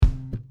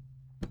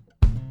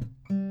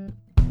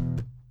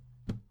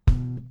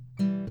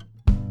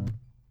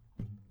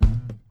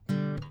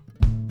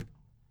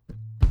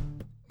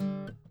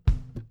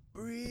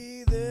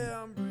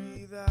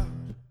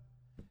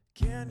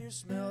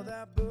smell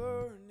that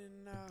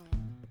burning now?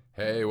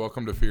 Hey,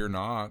 welcome to Fear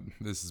Not.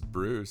 This is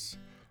Bruce.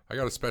 I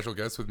got a special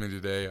guest with me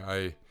today.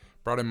 I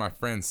brought in my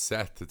friend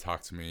Seth to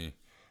talk to me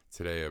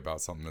today about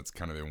something that's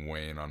kind of been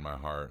weighing on my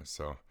heart.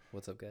 So,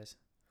 What's up, guys?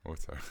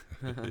 what's up?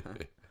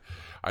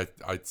 I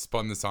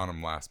spun this on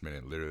him last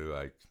minute, literally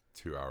like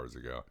 2 hours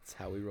ago. That's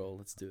how we roll.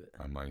 Let's do it.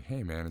 I'm like,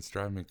 hey man, it's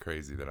driving me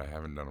crazy that I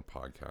haven't done a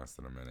podcast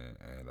in a minute,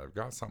 and I've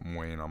got something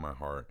weighing on my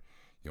heart.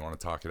 You want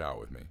to talk it out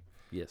with me?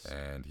 Yes.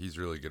 And he's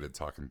really good at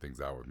talking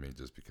things out with me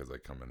just because I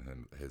come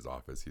in his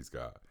office. He's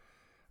got,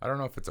 I don't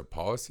know if it's a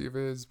policy of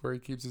his where he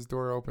keeps his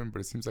door open,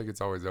 but it seems like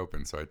it's always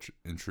open. So I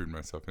intrude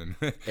myself in.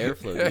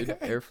 Airflow, dude.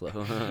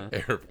 Airflow.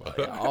 Airflow.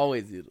 Yeah,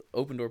 always, dude.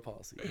 Open door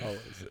policy.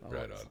 Always.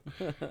 Right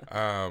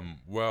on.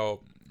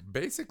 Well,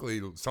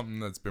 basically something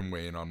that's been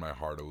weighing on my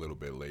heart a little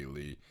bit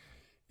lately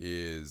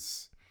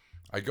is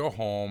I go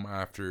home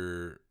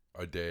after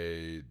a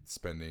day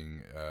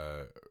spending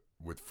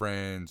with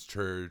friends,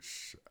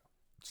 church,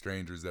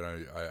 strangers that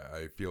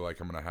I feel like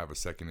I'm going to have a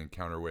second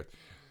encounter with,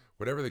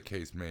 whatever the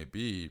case may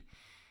be.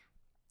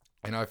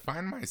 And I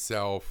find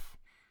myself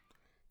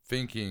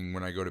thinking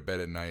when I go to bed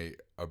at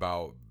night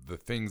about the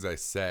things I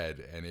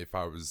said and if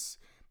I was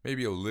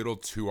maybe a little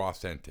too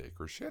authentic,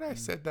 or should I have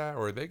said that,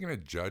 or are they going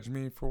to judge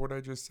me for what I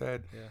just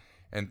said? Yeah.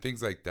 And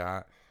things like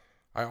that.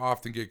 I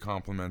often get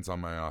compliments on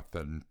my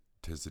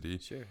authenticity.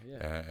 Sure,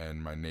 yeah.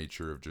 And my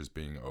nature of just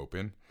being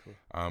open.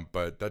 Cool.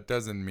 But that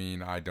doesn't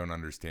mean I don't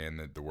understand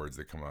that the words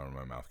that come out of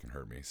my mouth can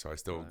hurt me. So I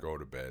still go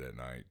to bed at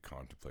night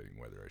contemplating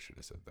whether I should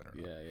have said that or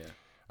not.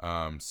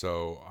 Yeah.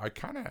 So I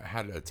kind of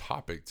had a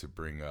topic to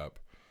bring up,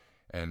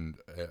 and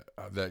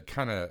that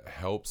kind of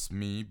helps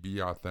me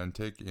be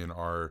authentic in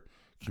our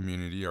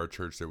community, our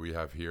church that we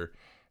have here,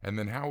 and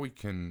then how we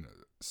can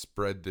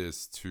spread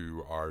this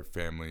to our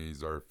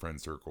families, our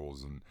friend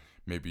circles, and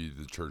maybe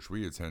the church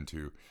we attend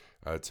to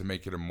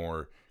make it a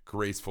more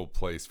graceful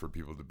place for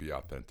people to be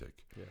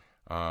authentic. Yeah.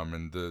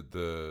 And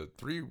the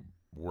three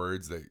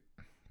words that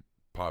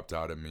popped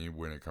out at me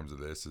when it comes to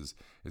this is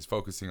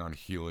focusing on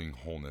healing,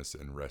 wholeness,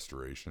 and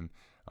restoration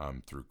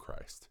through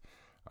Christ.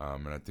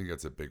 And I think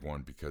that's a big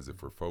one, because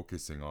if we're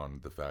focusing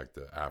on the fact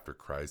that after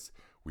Christ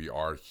we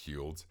are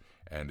healed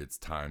and it's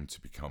time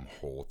to become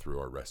whole through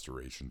our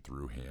restoration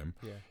through him.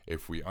 Yeah.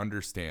 If we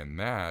understand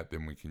that,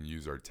 then we can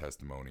use our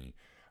testimony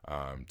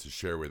to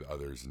share with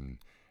others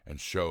and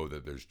show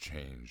that there's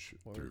change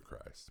through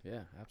Christ.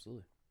 Yeah,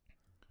 absolutely.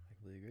 I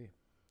completely agree.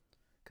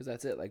 Because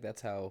that's it. Like,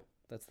 that's the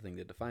thing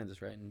that defines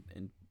us, right?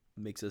 And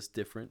makes us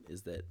different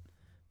is that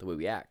the way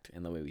we act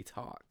and the way we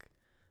talk.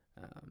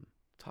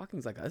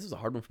 Talking's like, this is a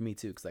hard one for me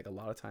too, because like a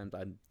lot of times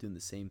I'm doing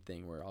the same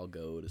thing where I'll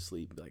go to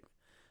sleep and be like,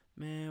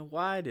 man,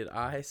 why did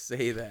I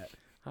say that?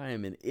 I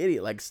am an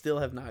idiot. Like, still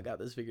have not got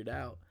this figured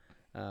out.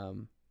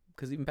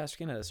 Because even Pastor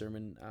Ken had a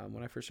sermon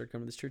when I first started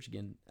coming to this church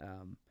again.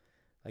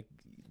 Like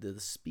the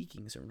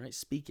speaking sermon, right?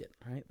 Speak it,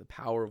 right? The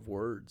power of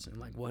words and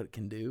like what it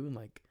can do, and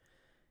like,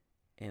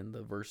 and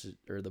the verses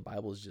or the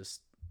Bible is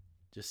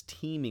just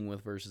teeming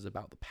with verses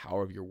about the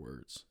power of your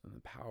words and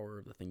the power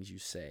of the things you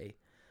say.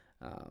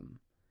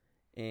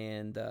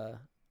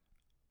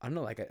 I don't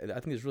know, like, I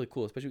think it's really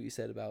cool, especially what you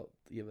said about,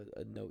 you have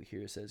a note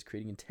here, it says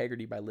creating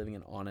integrity by living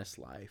an honest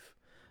life.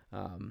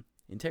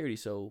 Integrity,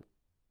 so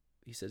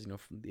he says,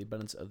 from the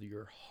abundance of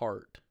your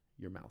heart,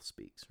 your mouth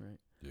speaks, right?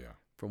 Yeah.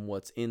 From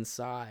what's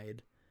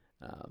inside,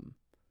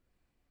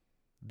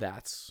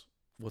 that's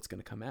what's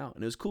going to come out.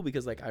 And it was cool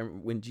because, like,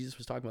 when Jesus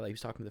was talking about that, he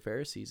was talking to the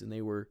Pharisees, and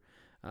they were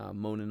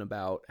moaning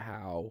about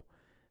how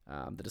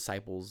the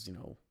disciples,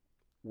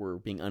 were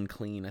being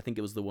unclean. I think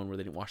it was the one where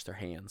they didn't wash their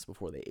hands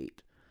before they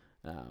ate.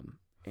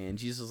 And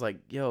Jesus was like,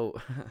 yo,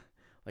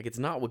 like, it's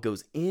not what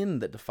goes in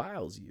that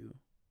defiles you.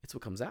 It's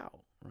what comes out,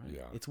 right?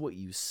 Yeah. It's what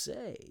you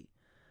say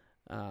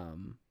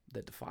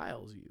that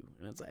defiles you.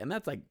 And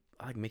that's like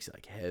makes it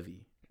like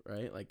heavy,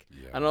 right? Like,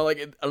 Yeah. I don't know, like,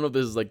 I don't know if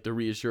this is like to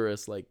reassure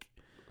us, like,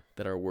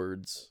 that our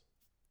words,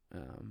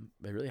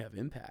 they really have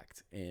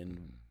impact.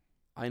 And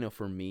I know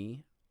for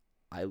me,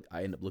 I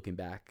end up looking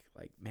back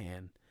like,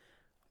 man,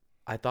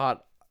 I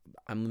thought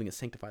I'm living a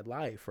sanctified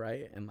life,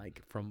 right? And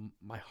like, from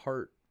my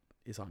heart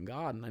is on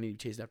God, and I need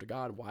to chase after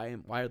God. Why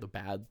are the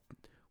bad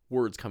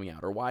words coming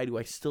out, or why do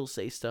I still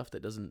say stuff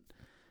that doesn't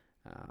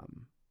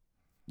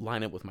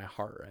line up with my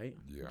heart, right?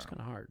 Yeah. It's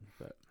kind of hard,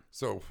 but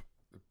So,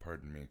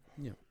 pardon me.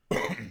 yeah.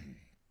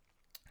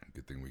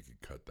 Good thing we could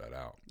cut that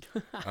out.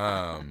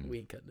 We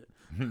ain't cutting it.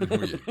 We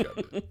ain't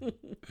cutting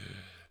it.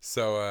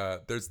 So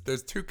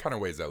there's two kind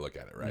of ways I look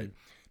at it, right?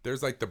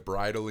 There's like the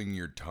bridling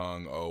your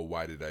tongue. Oh,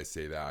 why did I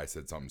say that? I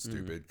said something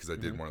stupid, because I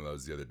did one of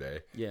those the other day.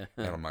 Yeah.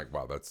 And I'm like,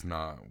 wow, that's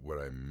not what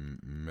I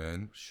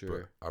meant.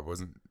 Sure. But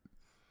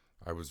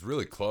I was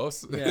really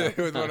close Yeah.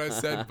 with what I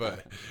said,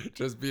 but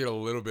just being a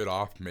little bit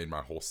off made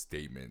my whole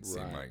statement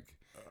seem Right. like,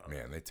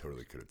 man, they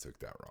totally could have took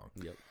that wrong.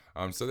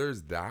 Yep. So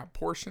there's that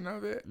portion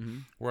of it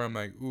where I'm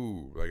like,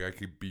 ooh, like I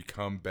could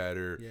become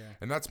better. Yeah.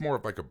 And that's more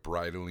of like a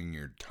bridling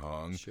your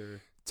tongue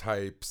Sure.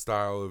 type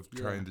style of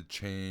Yeah. trying to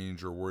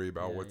change or worry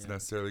about what's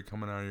necessarily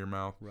coming out of your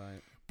mouth.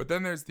 Right. But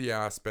then there's the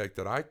aspect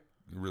that I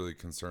really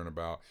concerned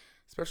about,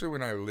 especially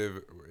when I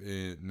live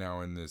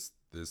now in this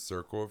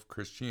circle of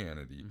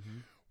Christianity, Mm-hmm.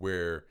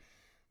 where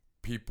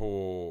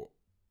people,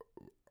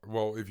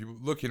 well, if you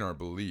look in our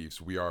beliefs,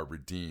 we are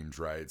redeemed,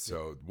 right?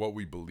 So what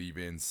we believe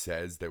in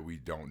says that we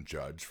don't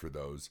judge for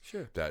those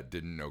Sure. that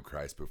didn't know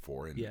Christ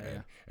before, and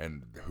Yeah,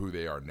 and who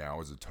they are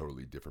now is a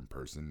totally different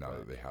person now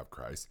that they have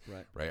Christ,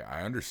 Right. right?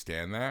 I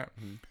understand that,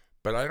 Mhm.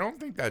 but I don't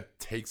think that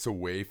takes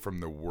away from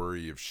the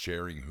worry of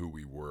sharing who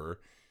we were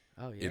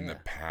Oh yeah. in the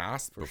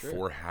past For sure.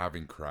 before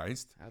having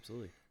Christ.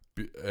 Absolutely.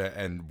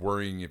 And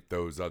worrying if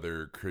those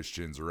other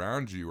Christians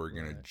around you are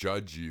going to Right.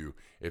 judge you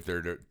if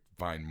they're to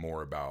find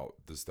more about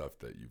the stuff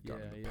that you've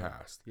done in the Yeah.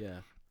 past.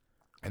 Yeah.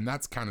 And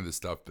that's kind of the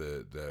stuff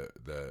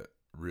that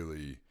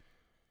really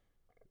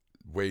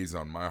weighs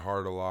on my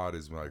heart a lot,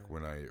 is like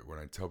when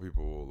I tell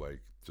people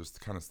like just the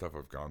kind of stuff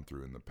I've gone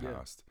through in the Yeah.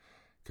 past.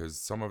 Because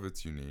some of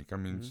it's unique. I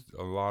mean,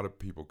 a lot of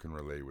people can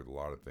relate with a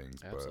lot of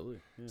things,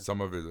 Absolutely. Yeah. but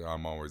some of it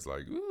I'm always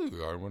like,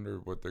 ooh, I wonder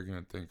what they're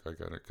gonna think. Like,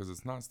 because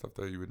it's not stuff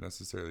that you would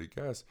necessarily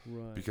guess.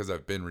 Right. Because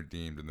I've been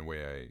redeemed in the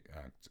way I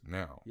act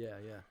now. Yeah.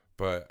 Yeah.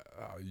 But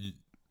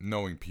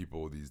knowing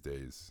people these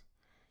days,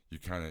 you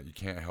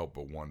can't help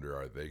but wonder,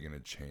 are they gonna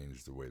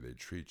change the way they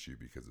treat you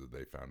because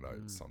they found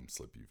out some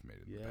slip you've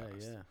made in the Yeah.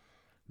 past? Yeah.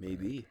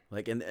 Maybe.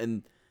 Like,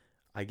 and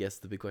I guess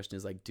the big question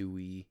is like,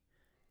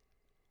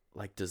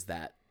 does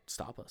that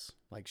stop us?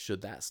 Like,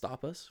 should that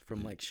stop us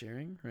from like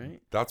sharing?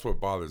 Right. That's what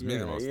bothers me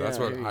the Yeah, most. yeah, That's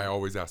I what hear I you.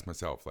 always ask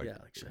myself. Like, Yeah,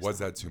 like, should I was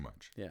stop? that too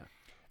much? Yeah.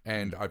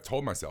 And I've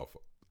told myself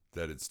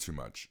that it's too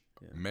much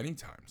Yeah. many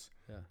times.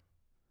 Yeah.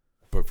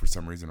 But for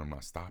some reason, I'm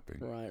not stopping.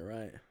 Right.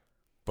 Right.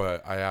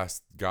 But I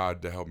asked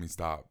God to help me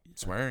stop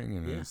swearing,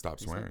 and he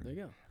stopped swearing. There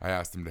you go. I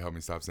asked him to help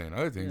me stop saying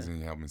other things, Yeah. and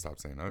he helped me stop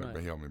saying other. Right. But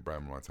he helped me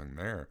bridle my tongue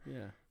there.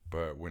 Yeah.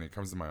 But when it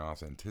comes to my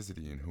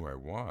authenticity and who I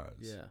was,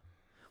 Yeah.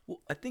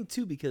 Well, I think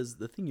too, because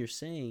the thing you're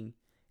saying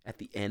at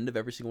the end of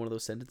every single one of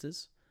those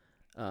sentences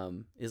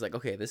is like,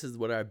 okay, this is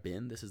what I've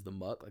been. This is the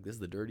muck. Like, this is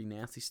the dirty,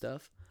 nasty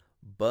stuff.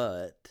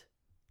 But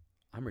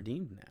I'm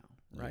redeemed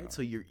now, right? Yeah.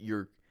 So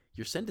your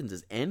sentence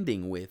is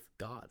ending with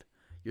God.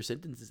 Your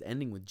sentence is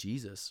ending with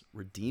Jesus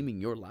redeeming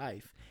your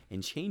life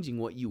and changing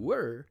what you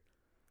were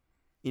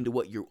into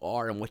what you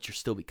are and what you're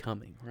still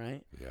becoming,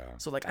 right? yeah,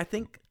 So, like, I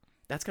think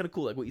that's kind of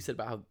cool. Like what you said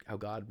about how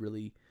God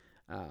really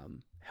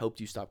helped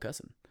you stop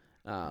cussing.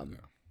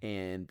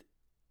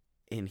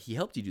 And he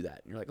helped you do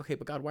that. And you're like, okay,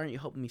 but God, why aren't you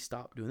helping me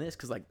stop doing this?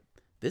 Because, like,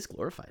 this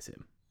glorifies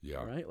him,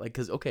 yeah, right? Like,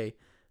 because, okay,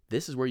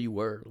 this is where you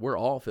were. We're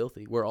all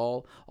filthy. We're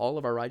all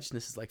of our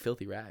righteousness is like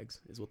filthy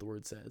rags, is what the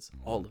word says.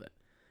 All of it.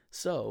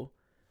 So,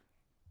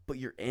 but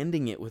you're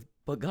ending it with,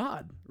 but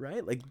God,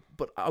 right? Like,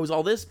 but I was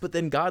all this, but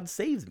then God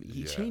saves me.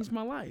 He Yeah. changed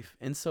my life.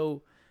 And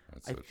so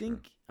That's I so true.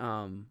 think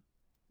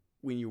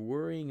when you're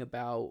worrying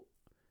about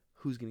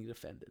who's going to get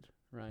offended,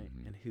 right?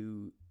 Mhm. And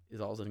who is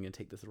all of a sudden going to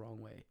take this the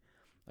wrong way.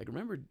 Like,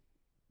 remember,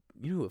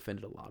 you know who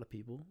offended a lot of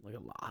people? Like, a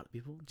lot of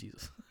people?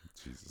 Jesus.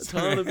 Jesus. A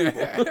ton of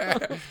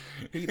people.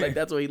 Like,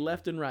 that's why he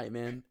left and right,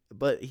 man.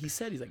 But he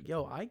said, he's like,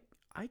 yo,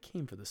 I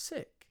came for the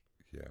sick.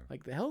 Yeah,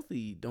 Like, the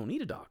healthy don't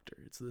need a doctor.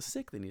 It's the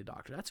sick that need a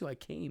doctor. That's who I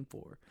came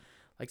for.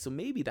 Like, so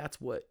maybe that's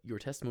what your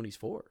testimony's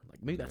for.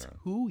 Like, maybe that's Yeah.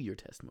 who your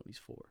testimony's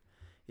for.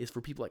 Is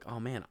for people like,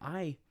 oh, man,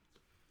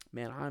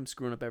 I'm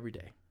screwing up every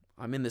day.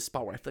 I'm in this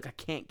spot where I feel like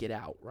I can't get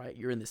out, right?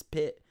 You're in this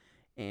pit.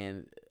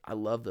 And I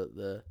love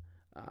the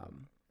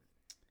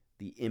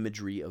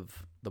imagery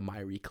of the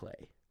miry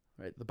clay,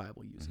 right? The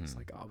Bible uses. Mhm.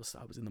 Like, I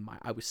was in the mire.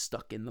 I was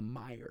stuck in the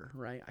mire,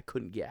 right? I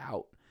couldn't get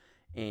out.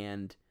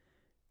 And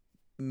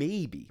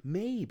maybe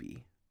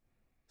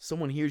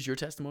someone hears your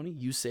testimony,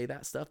 you say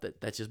that stuff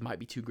that just might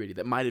be too gritty,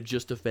 that might have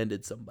just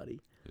offended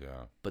somebody,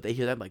 yeah, but they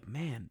hear that like,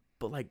 man,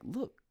 but like,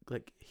 look,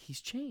 like,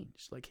 he's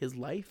changed, like, his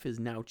life is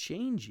now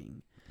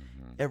changing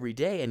every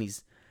day, and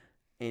it's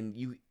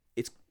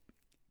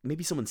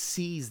maybe someone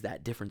sees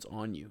that difference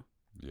on you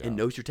yeah. and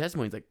knows your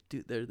testimony. It's like,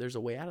 dude, there's a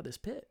way out of this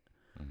pit.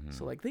 Mhm.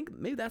 So, like,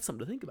 maybe that's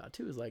something to think about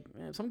too, is like,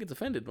 man, if someone gets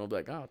offended, I'll be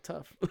like, oh,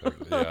 tough. Yeah,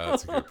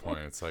 that's a good point.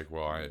 It's like,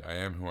 well, I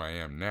am who I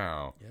am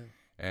now, Yeah.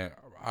 and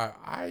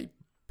I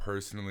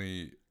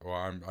personally,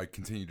 well, I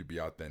continue to be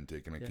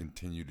authentic, and I Yeah.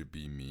 continue to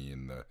be me.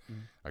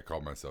 I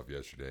called myself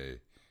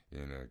yesterday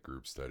in a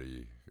group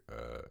study,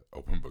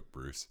 open book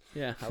Bruce,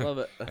 Yeah, I love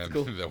it. That's and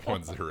cool. the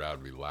ones that are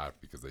around me laugh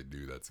because they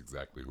knew that's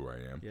exactly who I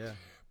am. Yeah.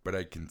 But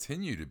I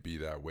continue to be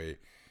that way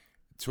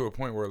to a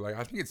point where, like,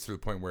 I think it's to the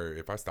point where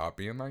if I stop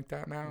being like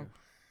that now,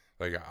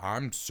 like,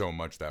 I'm so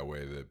much that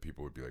way that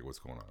people would be like, what's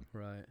going on?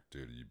 Right.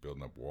 Dude, are you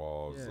building up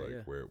walls? Yeah, like,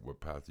 yeah. what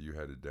path are you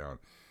headed down?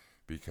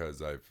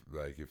 Because if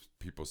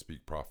people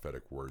speak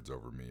prophetic words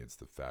over me, it's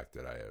the fact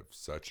that I have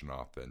such an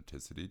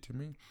authenticity to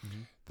me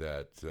Mm-hmm.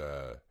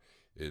 that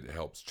it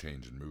helps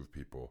change and move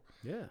people.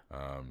 Yeah.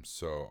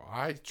 So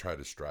I try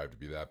to strive to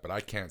be that, but I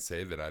can't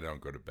say that I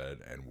don't go to bed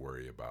and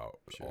worry about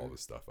Sure. all the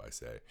stuff I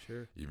say.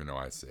 Sure. Even though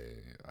I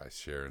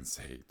share and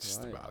say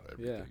just Right. about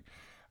Yeah. everything.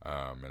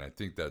 And I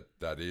think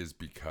that is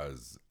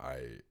because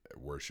I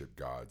worship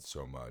God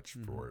so much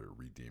for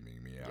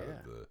redeeming me out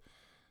of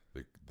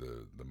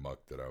the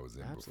muck that I was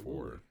in Absolutely.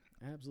 before.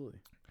 Absolutely.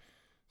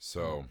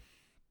 So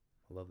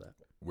I love that.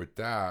 With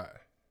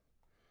that,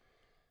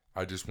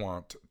 I just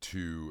want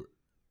to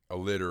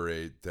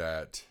alliterate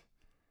that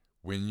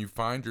when you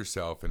find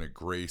yourself in a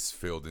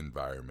grace-filled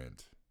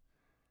environment,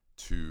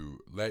 to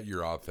let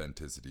your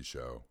authenticity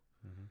show.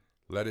 Mm-hmm.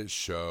 Let it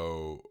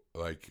show,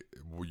 like,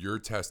 your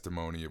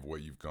testimony of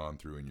what you've gone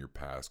through in your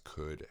past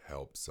could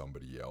help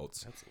somebody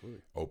else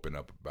Absolutely. open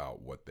up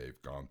about what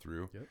they've gone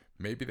through. Yep.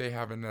 Maybe they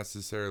haven't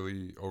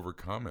necessarily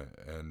overcome it,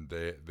 and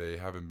they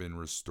haven't been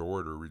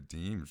restored or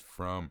redeemed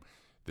from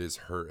this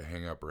hurt,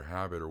 hang up, or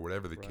habit, or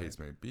whatever the case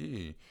may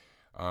be.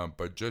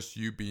 But just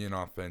you being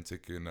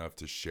authentic enough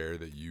to share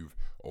that you've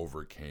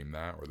overcame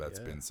that, or that's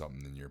been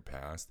something in your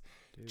past,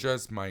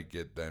 just might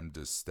get them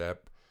to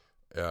step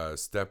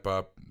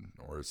up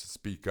or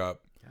speak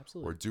up.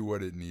 Absolutely. Or do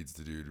what it needs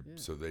to do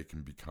so they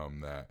can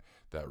become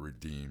that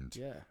redeemed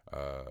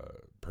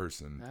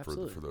person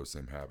for those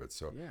same habits.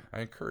 So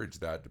I encourage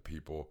that to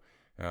people.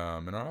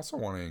 And I also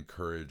want to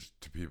encourage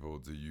to people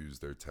to use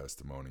their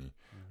testimony.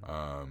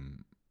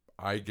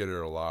 I get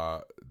it a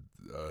lot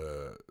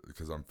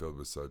because I'm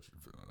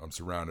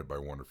surrounded by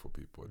wonderful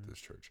people at this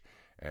church,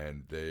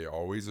 and they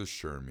always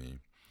assure me,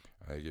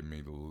 they give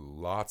me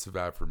lots of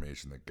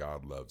affirmation that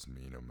God loves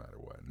me no matter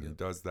what. And he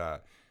does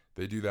that.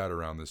 They do that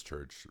around this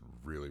church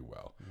really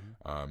well.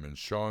 And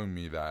showing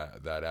me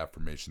that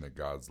affirmation that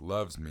God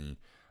loves me,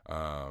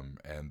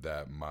 and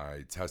that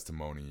my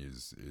testimony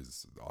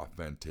is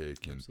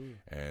authentic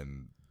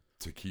and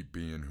to keep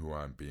being who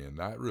I'm being,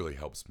 that really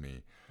helps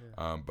me.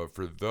 But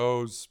for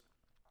those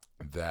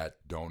that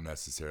don't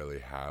necessarily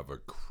have a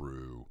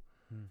crew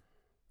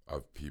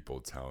of people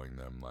telling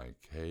them,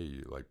 like,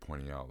 hey, like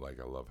pointing out, like,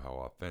 I love how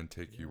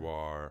authentic you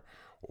are,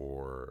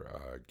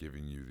 or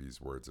giving you these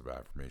words of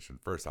affirmation.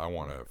 First, I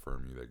want to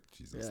affirm you that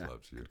Jesus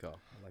loves you. Good call.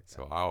 I like that.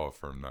 So I'll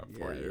affirm that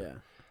for you.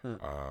 Yeah.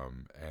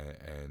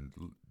 And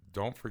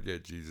don't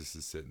forget, Jesus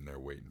is sitting there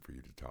waiting for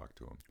you to talk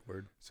to him.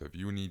 Word. So if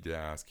you need to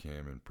ask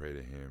him and pray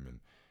to him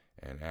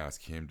and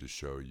ask him to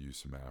show you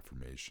some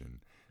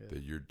affirmation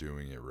that you're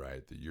doing it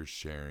right, that you're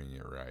sharing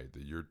it right,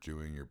 that you're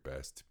doing your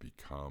best to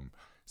become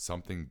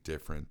something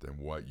different than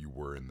what you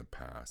were in the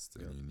past,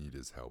 and you need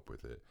his help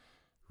with it,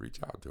 reach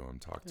out to him,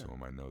 talk to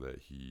him. I know that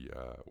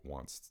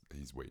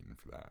he's waiting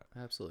for that.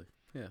 Absolutely.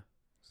 Yeah.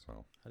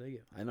 So I dig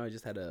it. I know I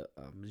just had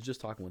was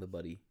just talking with a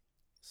buddy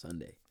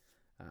Sunday,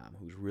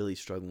 who's really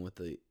struggling with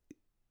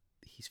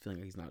he's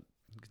feeling like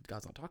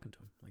God's not talking to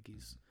him. Like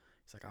he's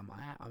like, I'm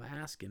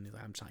asking,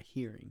 I'm just not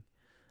hearing.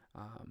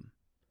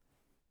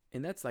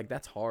 And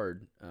that's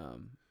hard.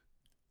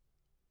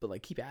 But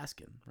like, keep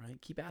asking,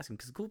 right? Keep asking.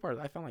 Because the cool part is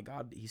I found like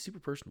God, he's super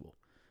personable.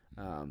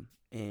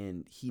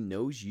 And he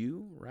knows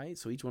you, right?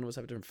 So each one of us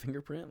have a different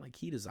fingerprint. Like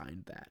he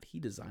designed that. He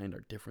designed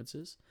our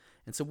differences.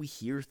 And so we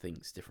hear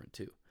things different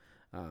too.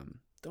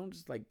 Don't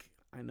just like,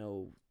 I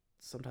know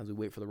sometimes we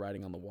wait for the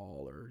writing on the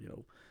wall, or,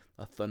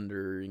 a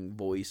thundering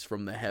voice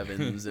from the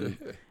heavens. And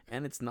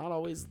it's not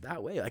always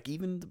that way. Like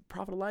even the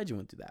prophet Elijah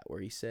went through that, where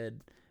he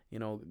said,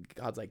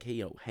 God's like,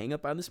 hey, hang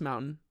up on this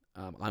mountain.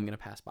 I'm going to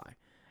pass by.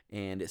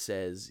 And it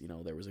says,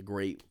 there's an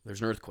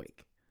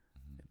earthquake,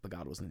 but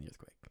God wasn't in the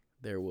earthquake.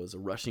 There was a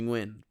rushing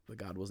wind, but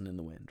God wasn't in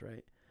the wind,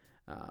 right?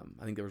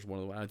 I think there was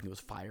I think it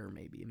was fire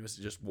maybe. And it was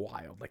just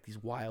wild, like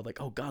these wild,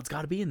 like, oh, God's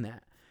got to be in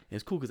that. And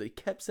it's cool because they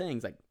kept saying,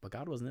 it's like, but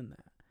God wasn't in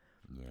that.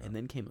 Yeah. And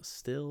then came a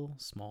still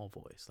small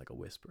voice, like a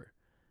whisper.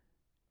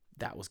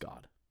 That was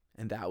God.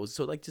 And that was,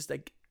 so like, just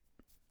like,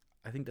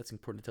 I think that's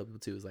important to tell people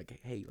too, is like,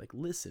 hey, like,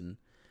 listen,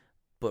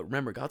 but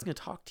remember, God's going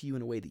to talk to you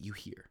in a way that you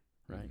hear.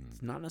 Right.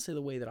 It's not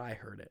necessarily the way that I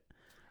heard it.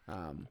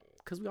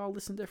 Because we all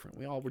listen different.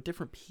 We're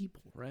different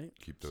people, right?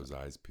 Keep those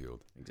eyes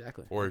peeled.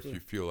 Exactly. Or if you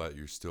feel that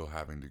you're still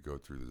having to go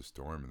through the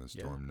storm, and the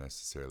storm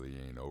necessarily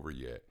ain't over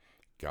yet,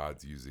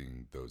 God's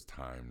using those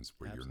times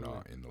where you're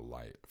not in the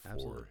light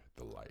for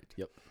the light.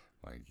 Yep.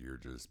 Like you're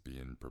just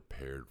being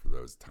prepared for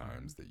those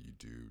times that you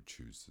do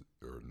choose,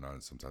 or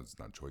not. Sometimes it's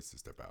not choice to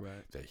step out.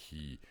 Right. That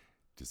he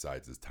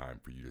decides it's time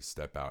for you to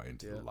step out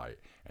into the light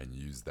and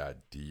use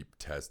that deep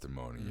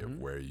testimony of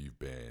where you've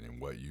been and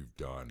what you've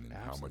done and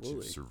how much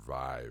you've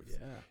survived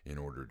in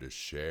order to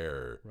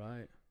share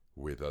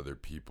with other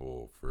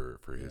people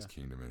for his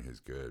kingdom and his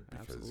good,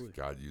 because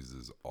God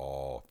uses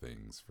all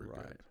things for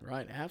good.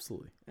 Right.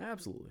 Absolutely.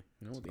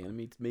 The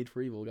enemy made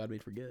for evil, God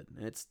made for good.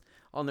 And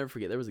I'll never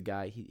forget, there was a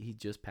guy, he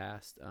just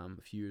passed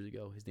a few years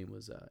ago. His name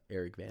was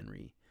Eric Van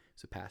Ree.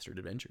 He's a pastor at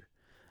Adventure.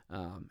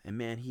 And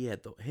man,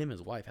 him and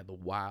his wife had the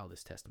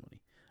wildest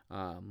testimony.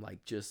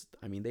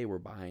 They were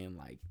buying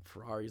like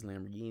Ferraris,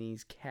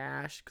 Lamborghinis,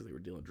 cash, because they were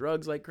dealing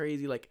drugs like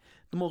crazy. Like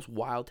the most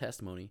wild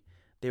testimony.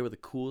 They were the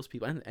coolest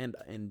people.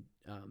 And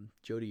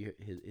Jody,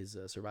 his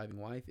surviving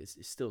wife, is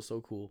still so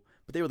cool.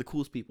 But they were the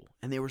coolest people,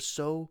 and it was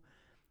so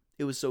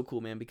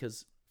cool, man,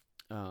 because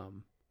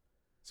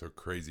so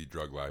crazy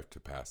drug life to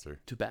pastor,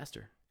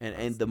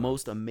 and the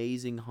most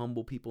amazing,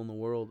 humble people in the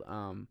world.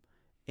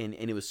 And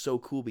it was so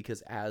cool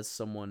because as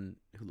someone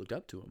who looked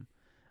up to him,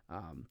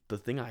 the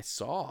thing I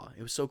saw,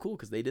 it was so cool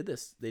because they did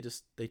this.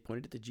 They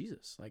pointed it to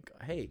Jesus. Like,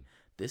 hey,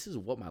 this is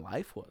what my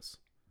life was.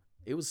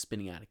 it was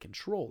spinning out of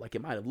control. Like,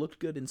 it might have looked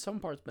good in some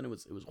parts, but it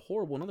was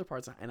horrible in other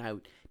parts, and I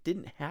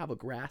didn't have a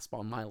grasp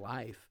on my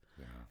life.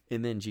 Yeah.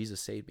 And then Jesus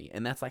saved me,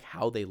 and that's like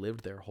how they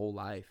lived their whole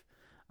life.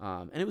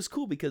 And it was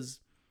cool because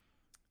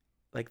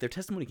like their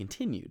testimony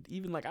continued.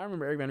 Even like I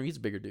remember Eric Banner, he's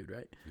a bigger dude,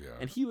 right? Yeah.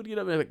 And he would get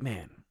up and be like,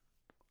 man,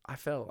 I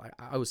fell.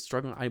 I was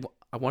struggling.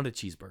 I wanted a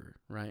cheeseburger,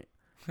 right?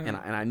 and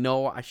I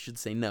know I should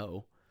say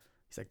no.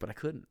 He's like, but I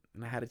couldn't,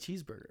 and I had a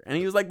cheeseburger. And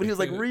he was like,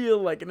 real,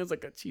 like, and it was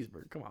like a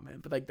cheeseburger. Come on, man.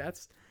 But like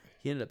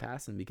he ended up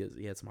passing because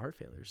he had some heart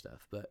failure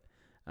stuff. But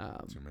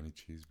too many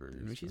cheeseburgers.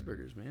 Too many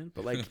cheeseburgers, man.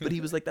 But like, but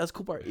he was like, that's the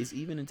cool part is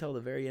even until the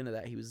very end of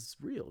that, he was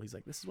real. He's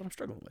like, this is what I'm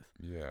struggling with.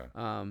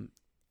 Yeah.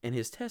 And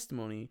his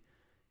testimony,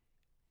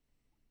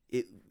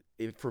 it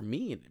for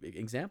me, an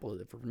example of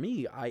it, for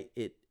me,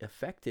 it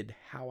affected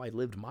how I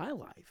lived my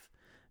life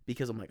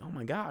because I'm like, oh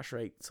my gosh,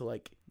 right? So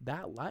like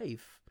that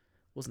life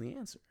wasn't the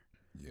answer.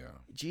 Yeah.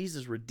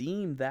 Jesus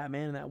redeemed that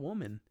man and that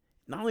woman.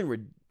 Not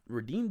only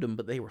redeemed them,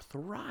 but they were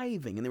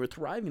thriving, and they were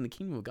thriving in the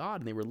kingdom of God,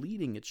 and they were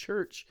leading a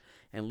church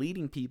and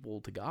leading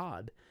people to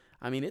God.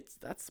 I mean,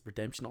 that's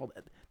redemption.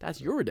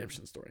 That's your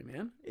redemption story,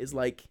 man. Is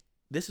like,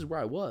 this is where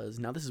I was,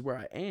 now this is where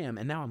I am,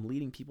 and now I'm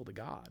leading people to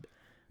God.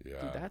 Yeah.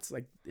 Dude, that's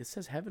like, it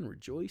says heaven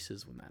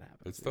rejoices when that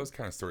happens. It's those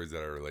kind of stories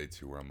that I relate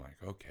to where I'm like,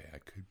 okay, I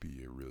could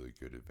be a really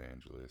good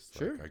evangelist.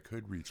 Sure. Like, I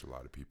could reach a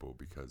lot of people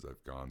because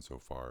I've gone so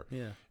far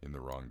in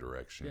the wrong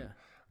direction. Yeah.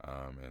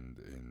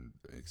 And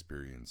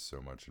experienced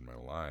so much in my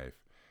life.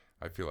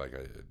 I feel like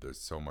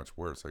there's so much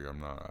worse. Like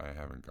I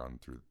haven't gone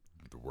through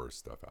the worst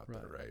stuff out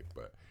there, right?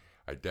 But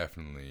I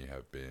definitely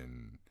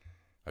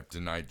I've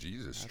denied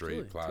Jesus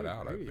straight, flat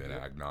out. I've been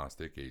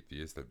agnostic,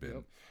 atheist. I've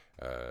been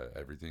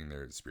everything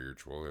there is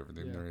spiritual.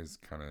 Everything there is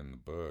kind of in the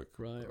book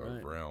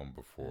of realm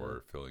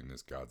before filling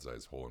this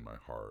God-sized hole in my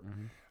heart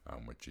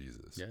with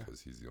Jesus,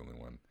 because He's the only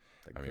one.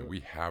 I mean, we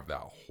have that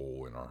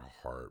hole in our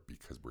heart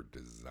because we're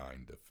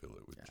designed to fill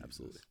it with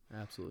Jesus.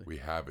 Absolutely. We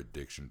have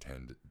addiction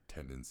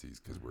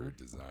tendencies because we're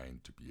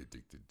designed to be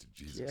addicted to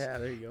Jesus. Yeah,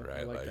 there you go. Right?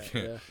 I like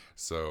that. Yeah.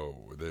 So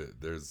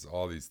there's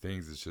all these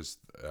things. It's just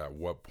at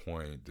what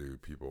point do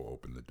people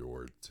open the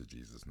door to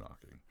Jesus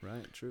knocking?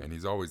 Right, true. And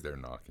He's always there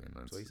knocking.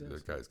 That's what He says.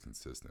 That guy's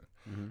consistent.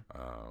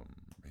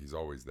 He's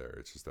always there.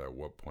 It's just at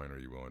what point are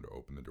you willing to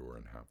open the door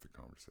and have the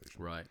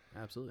conversation? Right,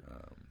 absolutely.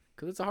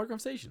 Because it's a hard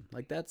conversation.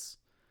 Like that's...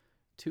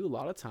 Too, a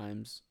lot of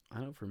times, I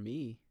know for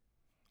me,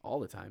 all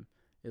the time,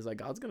 is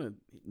like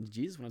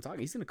Jesus, when I'm talking,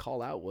 He's going to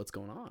call out what's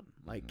going on.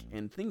 Like,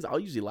 and things I'll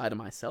usually lie to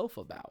myself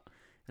about.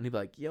 And He'll be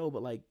like, yo,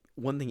 but like,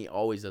 one thing He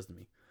always does to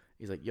me,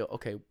 He's like, yo,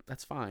 okay,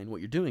 that's fine. What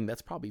you're doing,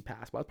 that's probably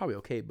past. Well, that's probably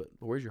okay, but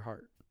where's your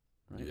heart?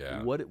 Right?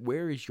 Yeah.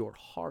 Where is your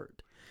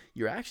heart?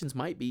 Your actions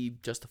might be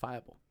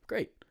justifiable.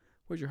 Great.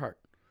 Where's your heart?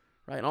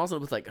 Right? And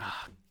also it's like,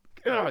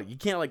 you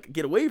can't like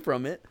get away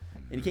from it.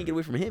 And you can't get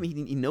away from Him.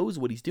 He knows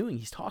what He's doing.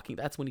 He's talking.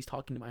 That's when He's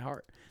talking to my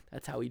heart.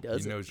 That's how He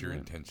does it. He knows your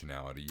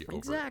intentionality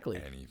exactly.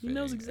 over anything. He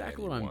knows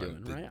exactly what I'm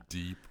doing, right?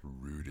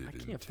 Deep-rooted I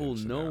can't fool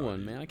no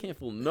one, man. I can't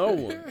fool no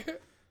one.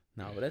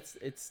 No, but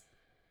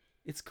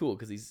it's cool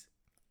because He's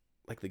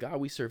like the God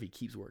we serve. He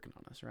keeps working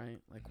on us, right?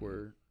 Like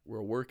we're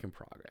a work in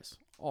progress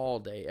all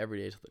day, every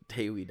day till the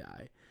day we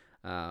die.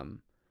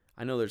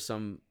 I know there's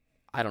some.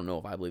 I don't know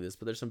if I believe this,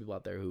 but there's some people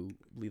out there who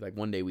believe like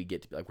one day we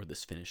get to be like we're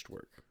this finished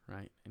work,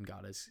 right? And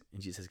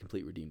Jesus has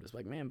completely redeemed us.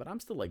 Like, man, but I'm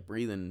still like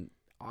breathing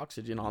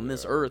oxygen on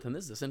this earth, and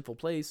this is a sinful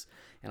place,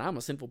 and I'm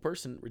a sinful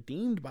person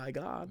redeemed by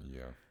God,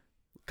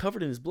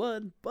 covered in His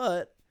blood.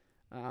 But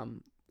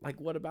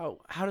like, what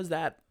about how does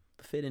that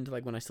fit into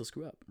like when I still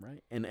screw up,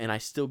 right? And I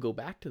still go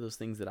back to those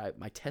things that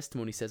my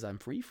testimony says I'm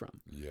free from.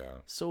 Yeah.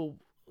 So.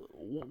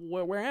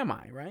 Where am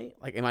I, right?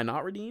 Like, am I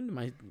not redeemed?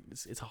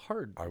 It's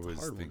hard. I was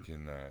hard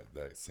thinking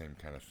that same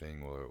kind of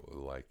thing.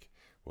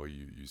 Well,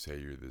 you say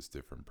you're this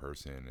different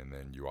person, and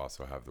then you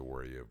also have the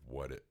worry of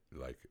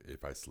like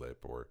if I slip,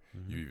 or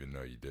you even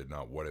know you did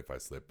not. What if I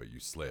slip, but you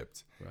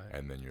slipped, right?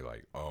 And then you're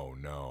like, oh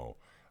no,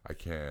 I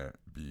can't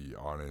be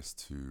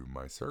honest to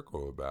my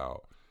circle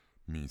about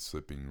me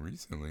slipping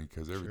recently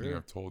because everything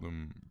I've told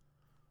them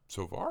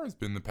so far has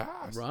been the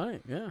past,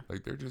 right? Yeah,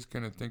 like they're just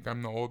gonna think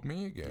I'm the old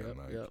me again,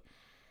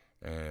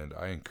 And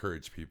I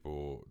encourage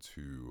people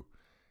to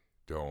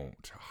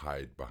don't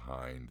hide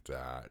behind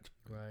that,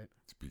 right?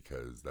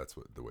 Because that's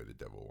the way the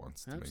devil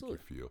wants to make you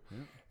feel.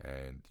 Yeah.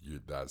 And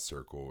that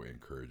circle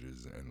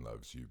encourages and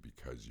loves you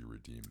because you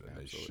redeemed them.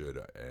 They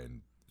should.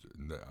 And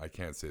I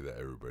can't say that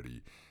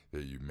everybody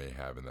that you may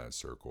have in that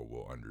circle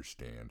will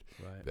understand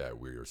that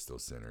we are still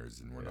sinners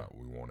and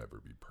we won't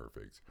ever be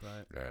perfect.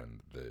 Right.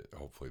 And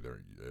hopefully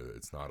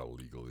it's not a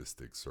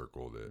legalistic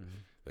circle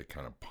that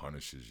kind of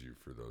punishes you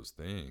for those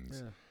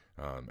things. Yeah.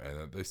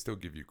 And they still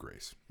give you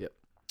grace. Yep.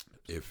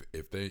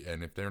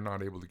 If they're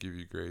not able to give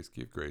you grace,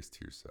 give grace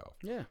to yourself.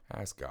 Yeah.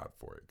 Ask God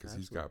for it because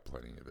He's got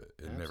plenty of it.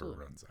 It never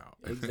runs out.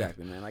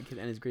 Exactly, man. And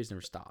His grace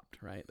never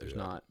stopped. Right. There's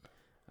not.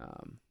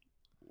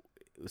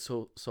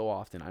 So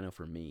often, I know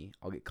for me,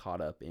 I'll get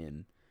caught up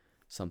in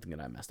something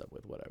that I messed up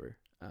with, whatever.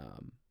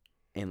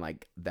 And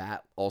like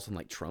that also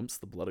like trumps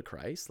the blood of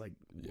Christ. Like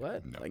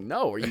what? No. Like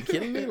no, are you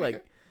kidding me?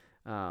 Like,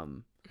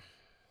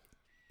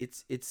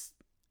 it's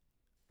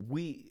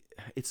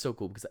so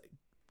cool because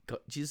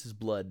Jesus'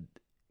 blood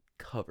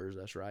covers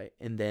us, right?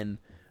 And then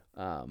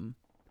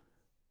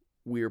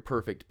we're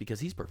perfect because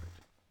he's perfect,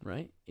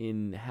 right?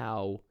 In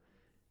how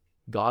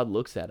God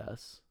looks at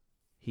us,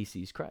 he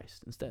sees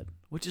Christ instead,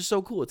 which is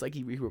so cool. It's like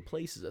he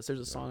replaces us. There's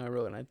a song I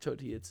wrote and I showed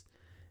to you. It's,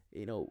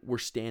 we're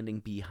standing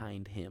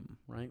behind him,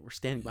 right? We're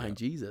standing behind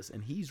Jesus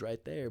and he's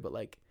right there, but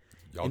like,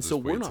 Y'all and just so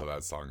wait we're till not,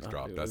 that song's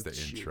dropped. That's the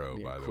intro,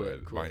 by the way.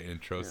 quick. My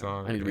intro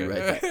song. I need to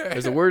rewrite that.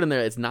 There's a word in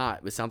there. It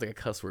sounds like a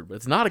cuss word, but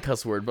it's not a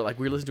cuss word. But like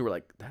we listened to, we're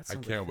like, that I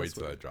sounds can't like a wait cuss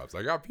till word. that drops.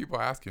 I got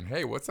people asking,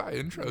 hey, what's that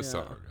intro Yeah.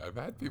 song? I've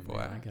had people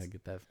Man, I ask. gotta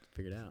get that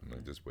figured out. I'm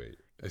like, just wait.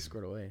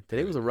 Squared away.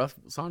 Today was a rough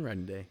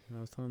songwriting day. I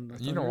was telling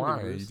You know earlier,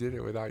 why? Bruce. You did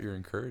it without your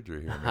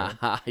encourager here, man.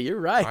 You're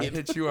right. I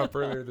hit you up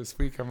earlier this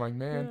week. I'm like,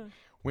 man,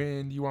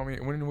 when do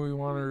we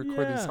want to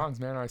record these songs,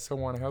 man? I so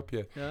want to help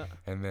you. Yeah.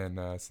 And then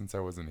since I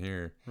wasn't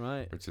here,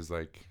 Right. which is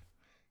like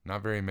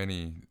not very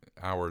many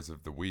hours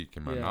of the week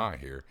am I not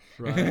here.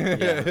 Right.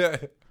 Yeah.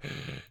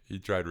 He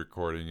tried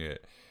recording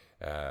it,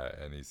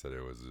 and he said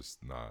it was just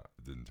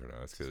didn't turn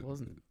out. It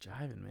wasn't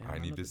jiving, man. I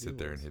don't need know to what sit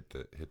do there with and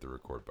this. hit the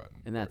record button.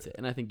 And that's it.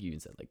 And I think you even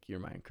said like you're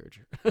my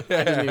encourager. That's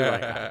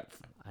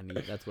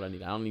what I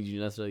need. I don't need you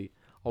to necessarily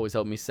always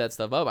help me set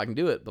stuff up. I can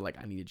do it, but like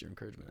I needed your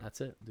encouragement.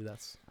 That's it, dude.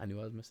 I knew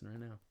I was missing right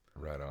now.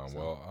 Right on.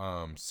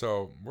 Well,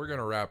 so we're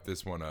gonna wrap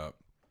this one up.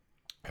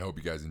 I hope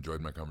you guys enjoyed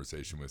my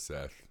conversation with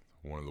Seth.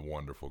 One of the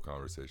wonderful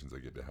conversations I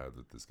get to have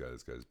with this guy.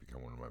 This guy has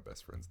become one of my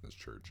best friends in this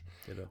church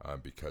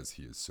because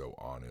he is so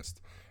honest.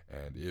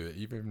 And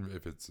even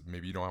if it's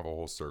maybe you don't have a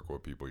whole circle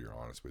of people you're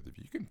honest with, if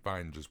you can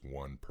find just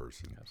one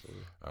person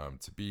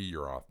to be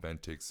your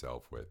authentic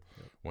self with,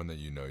 one that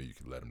you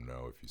can let them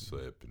know if you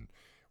slip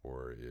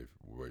or if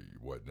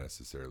what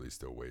necessarily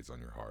still weighs on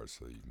your heart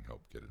so that you can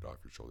help get it off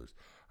your shoulders.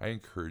 I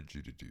encourage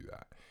you to do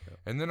that.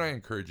 And then I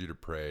encourage you to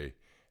pray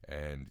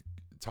and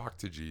talk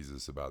to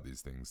Jesus about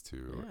these things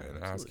too,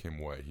 and ask him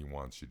what he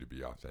wants you to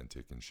be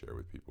authentic and share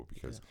with people,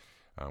 because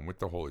with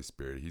the Holy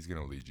Spirit, he's going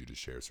to lead you to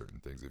share certain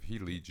things. If he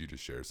leads you to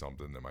share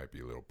something that might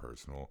be a little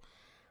personal,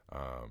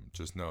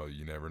 just know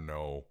you never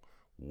know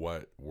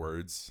what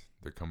words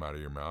that come out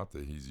of your mouth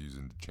that he's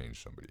using to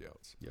change somebody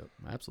else. Yep,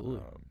 absolutely.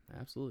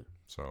 Absolutely.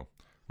 So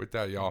with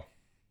that, y'all,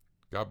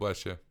 God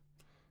bless you.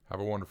 Have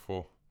a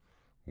wonderful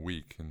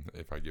week. And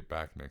if I get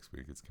back next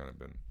week, it's kind of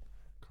been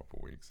couple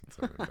weeks since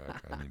I've been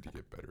back. I need to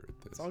get better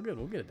at this. It's all good.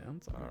 We'll get it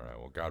down. All right.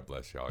 Well, God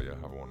bless y'all. Yeah.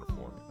 Have a wonderful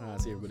one.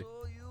 See you, everybody.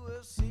 You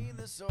have seen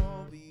this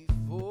all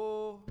before.